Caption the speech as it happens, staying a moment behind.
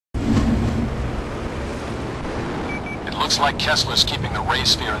Looks like Kessler's keeping the ray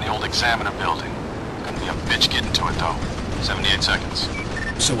sphere in the old Examiner building. Gonna be a bitch getting to it, though. 78 seconds.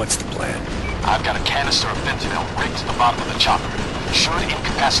 So what's the plan? I've got a canister of fentanyl rigged to the bottom of the chopper. Sure to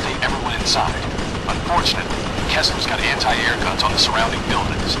incapacitate everyone inside. Unfortunately, Kessler's got anti-air guns on the surrounding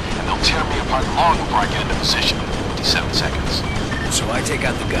buildings, and they'll tear me apart long before I get into position. 57 seconds. So I take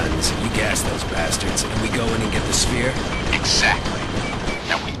out the guns, you gas those bastards, and we go in and get the sphere? Exactly.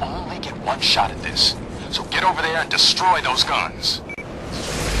 Now we only get one shot at this. So get over there and destroy those guns.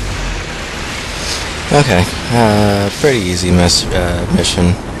 Okay, pretty easy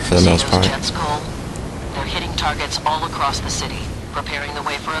mission for the most part. Jets, Cole? They're hitting targets all across the city, preparing the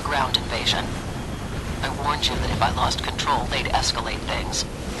way for a ground invasion. I warned you that if I lost control, they'd escalate things.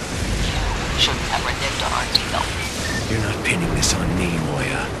 You shouldn't have reneged on our deal. You're not pinning this on me,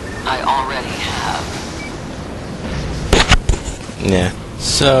 Moya. I already have. Yeah.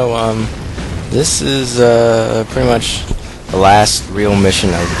 So, this is, pretty much the last real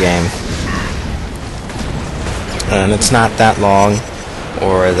mission of the game. And it's not that long,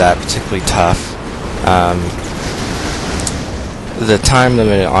 or that particularly tough. The time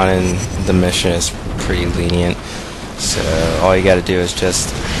limit on the mission is pretty lenient. So, all you gotta do is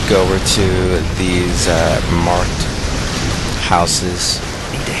just go over to these, marked houses.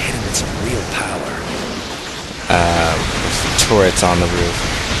 Need to hit him with some real power. With turrets on the roof,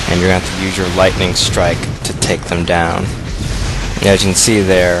 and you're gonna have to use your lightning strike to take them down. As you can see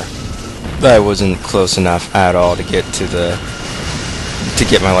there, I wasn't close enough at all to get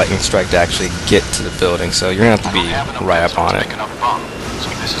my lightning strike to actually get to the building, so you're gonna have to be right up on it. So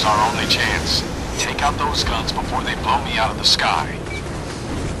this is our only chance. Take out those guns before they blow me out of the sky.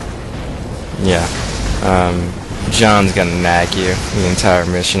 Yeah. John's gonna nag you the entire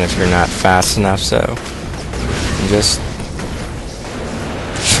mission if you're not fast enough, so just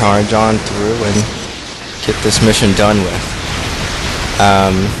charge on through and get this mission done with.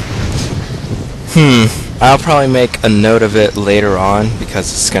 I'll probably make a note of it later on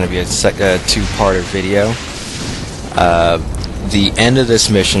because it's going to be a two-parter video. The end of this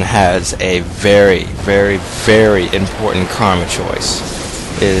mission has a very, very, very important karma choice.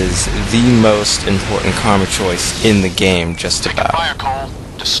 It is the most important karma choice in the game, just about. Take fire, Cole.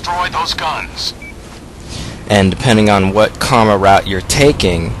 Destroy those guns. And depending on what karma route you're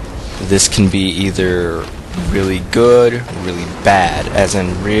taking, this can be either really good, really bad, as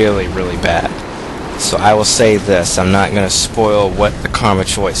in really, really bad. So I will say this, I'm not going to spoil what the karma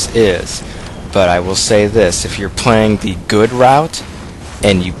choice is, but I will say this, if you're playing the good route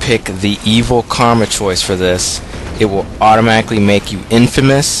and you pick the evil karma choice for this, it will automatically make you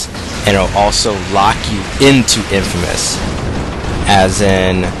infamous, and it'll also lock you into infamous. As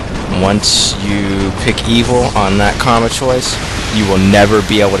in, once you pick evil on that karma choice, you will never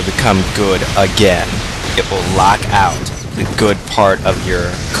be able to become good again. It will lock out the good part of your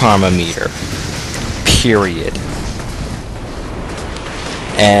karma meter. Period.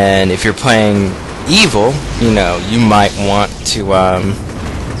 And if you're playing evil, you know, you might want to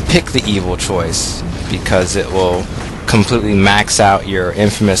pick the evil choice because it will completely max out your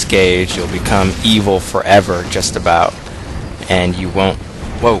infamous gauge. You'll become evil forever, just about, and you won't.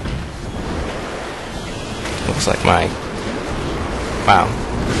 Whoa. Looks like my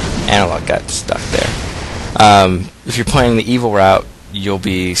analog got stuck there. If you're playing the evil route, you'll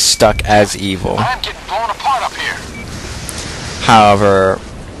be stuck as evil. I'm getting blown apart up here. However,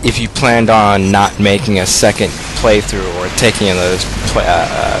 if you planned on not making a second playthrough or taking another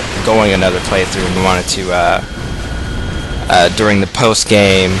going another playthrough, and you wanted to during the post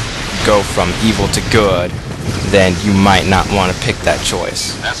game go from evil to good, then you might not want to pick that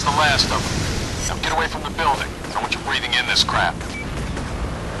choice. That's the last of them. Now get away from the building. I don't want you breathing in this crap.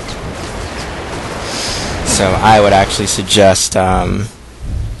 So I would actually suggest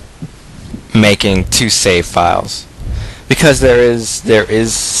making 2 save files, because there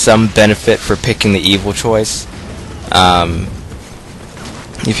is some benefit for picking the evil choice.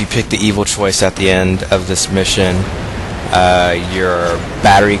 If you pick the evil choice at the end of this mission, your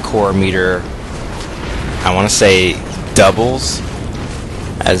battery core meter, I want to say, doubles,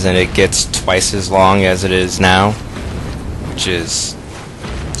 as in it gets twice as long as it is now, which is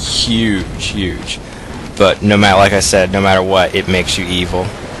huge, huge. But no matter, like I said, no matter what, it makes you evil,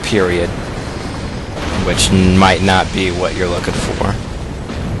 period. Which might not be what you're looking for.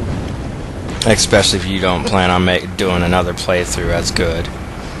 Especially if you don't plan on doing another playthrough as good,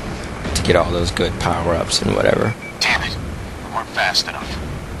 to get all those good power-ups and whatever. Damn it, we weren't fast enough.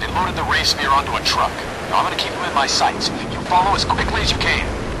 They loaded the ray sphere onto a truck. Now I'm gonna keep them in my sights. You follow as quickly as you can.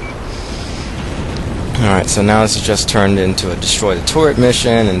 Alright, so now this has just turned into a destroy the turret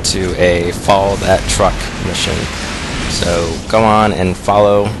mission, into a follow that truck mission. So go on and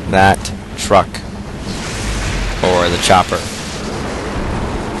follow that truck. Or the chopper.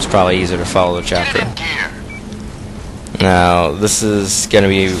 It's probably easier to follow the Get chopper. in gear. Now, this is going to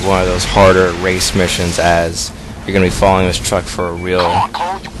be one of those harder race missions, as you're going to be following this truck for a real Come on,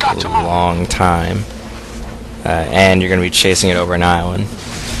 Cole, you got to move. long time. And you're going to be chasing it over an island.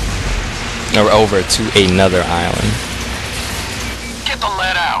 Or over to another island. Get the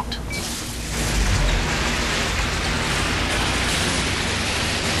lead out.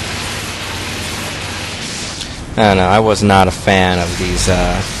 I don't know, I was not a fan of these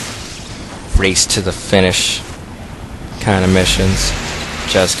race to the finish kind of missions,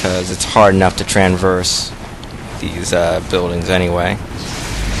 just because it's hard enough to traverse these buildings anyway.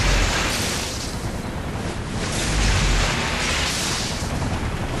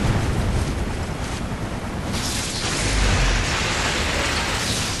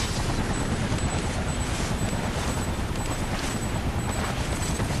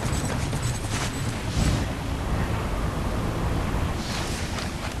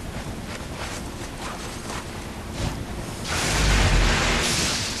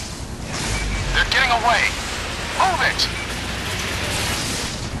 Getting away. Move it.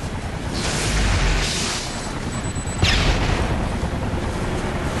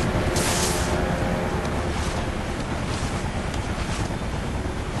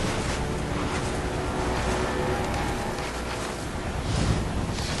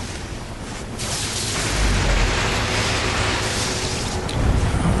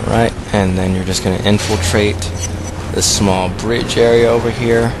 Alright, and then you're just going to infiltrate this small bridge area over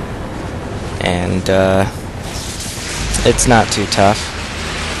here. And it's not too tough,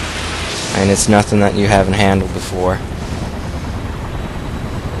 and it's nothing that you haven't handled before.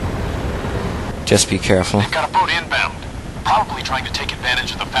 Just be careful. They've got a boat inbound, probably trying to take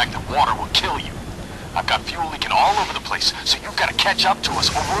advantage of the fact that water will kill you. I've got fuel leaking all over the place, so you've got to catch up to us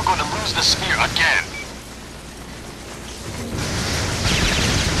or we're going to lose the sphere again.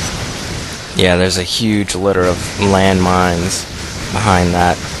 Yeah, there's a huge litter of landmines behind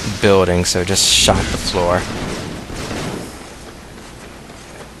that building, so just shock the floor.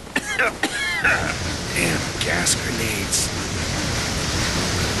 Damn, gas grenades.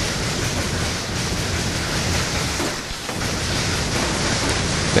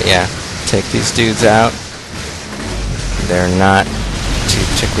 But yeah, take these dudes out. They're not too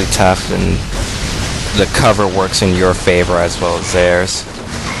particularly tough, and the cover works in your favor as well as theirs.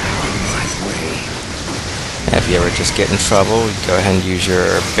 If you ever just get in trouble, go ahead and use your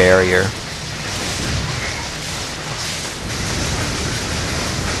barrier.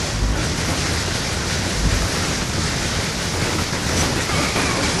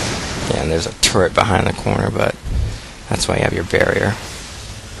 Yeah, and there's a turret behind the corner, but that's why you have your barrier.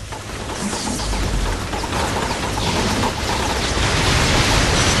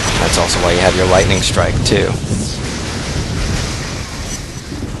 That's also why you have your lightning strike, too.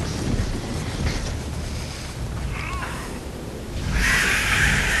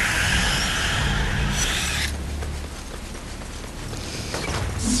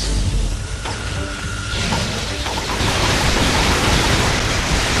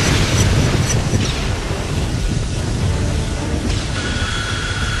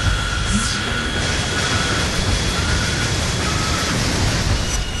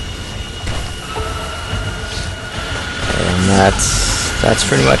 That's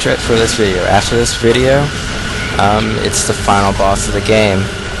pretty much it for this video. After this video, it's the final boss of the game.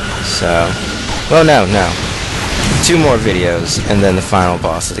 So, well, no. 2 more videos, and then the final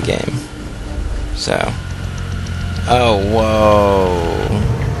boss of the game. So, oh, whoa.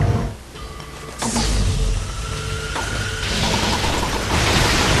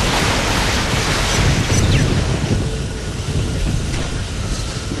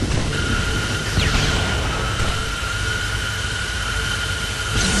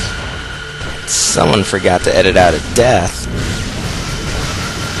 Someone forgot to edit out a death.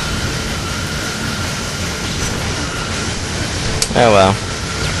 Oh well.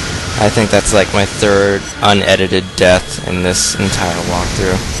 I think that's like my 3rd unedited death in this entire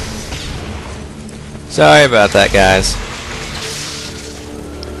walkthrough. Sorry about that, guys.